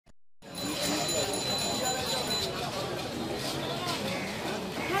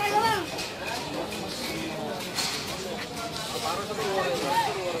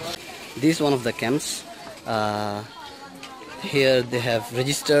This is one of the camps. Here they have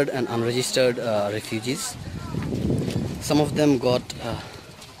registered and unregistered refugees. Some of them got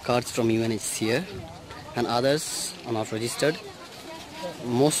cards from UNHCR and others are not registered.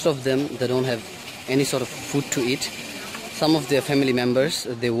 Most of them, they don't have any sort of food to eat. Some of their family members,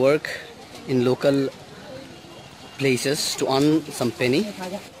 they work in local places to earn some penny.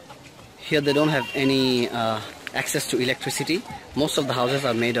 Here they don't have any access to electricity. Most of the houses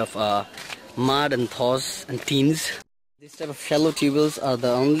are made of mud and thaws and tins. This type of shallow tubules are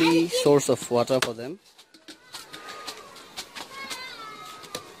the only source of water for them.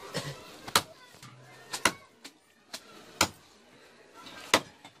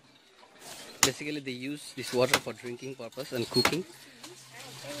 Basically they use this water for drinking purpose and cooking.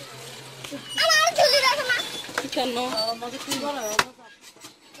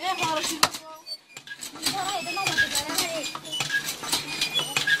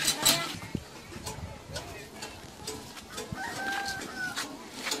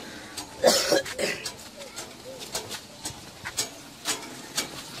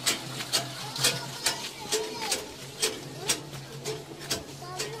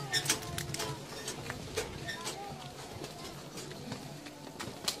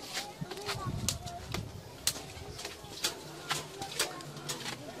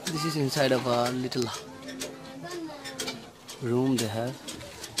 This is inside of a little room they have.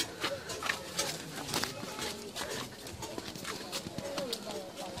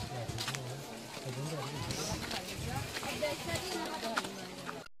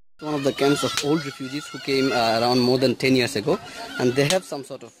 One of the camps of old refugees who came around more than 10 years ago, and they have some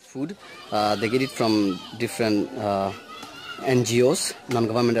sort of food. They get it from different NGOs,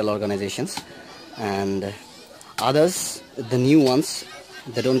 non-governmental organizations, and others, the new ones,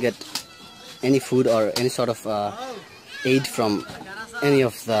 they don't get any food or any sort of aid from any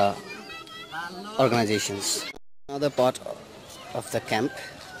of the organizations. Another part of the camp.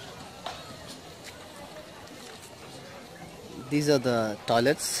 These are the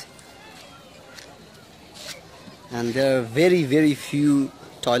toilets, and there are very few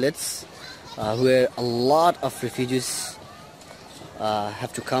toilets where a lot of refugees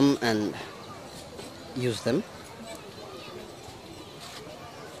have to come and use them.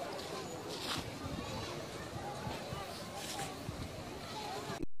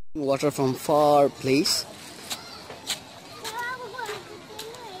 Water from far place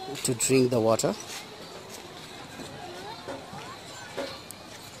to drink the water.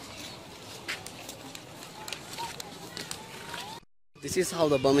 This is how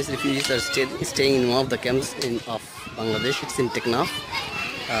the Burmese refugees are staying in one of the camps of Bangladesh. It's in Teknaf.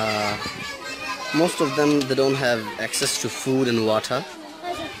 Most of them, they don't have access to food and water.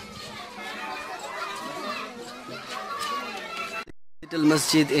 Little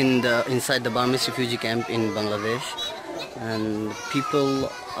masjid inside the Burmese refugee camp in Bangladesh, and people,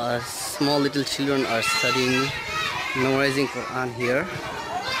 small little children are studying, memorizing Quran here.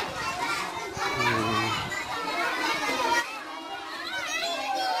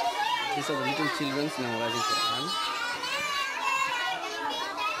 These are the little children memorizing Quran.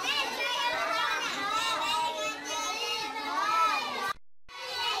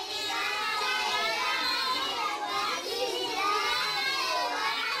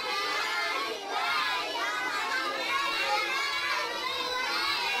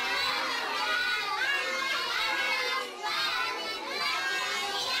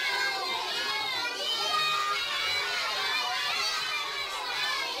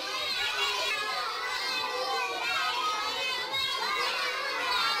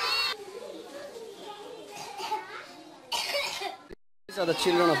 These are the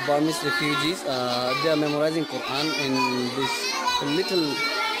children of Burmese refugees. They are memorizing Quran in this little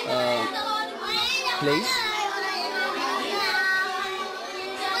place.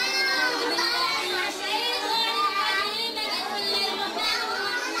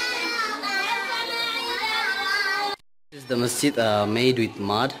 This is the masjid made with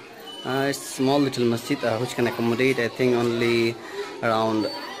mud. It's a small little masjid which can accommodate, I think, only around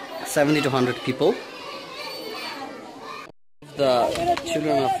 70 to 100 people. The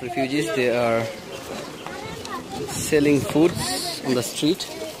children of refugees, they are selling foods on the street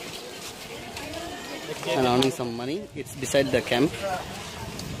and earning some money. It's beside the camp.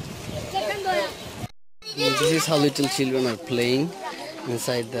 This is how little children are playing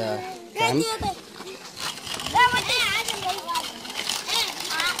inside the camp.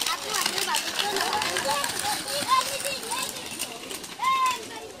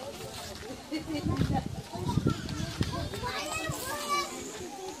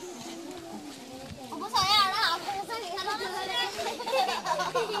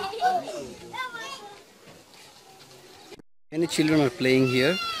 children are playing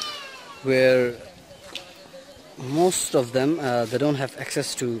here, where most of them they don't have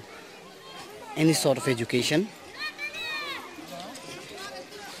access to any sort of education.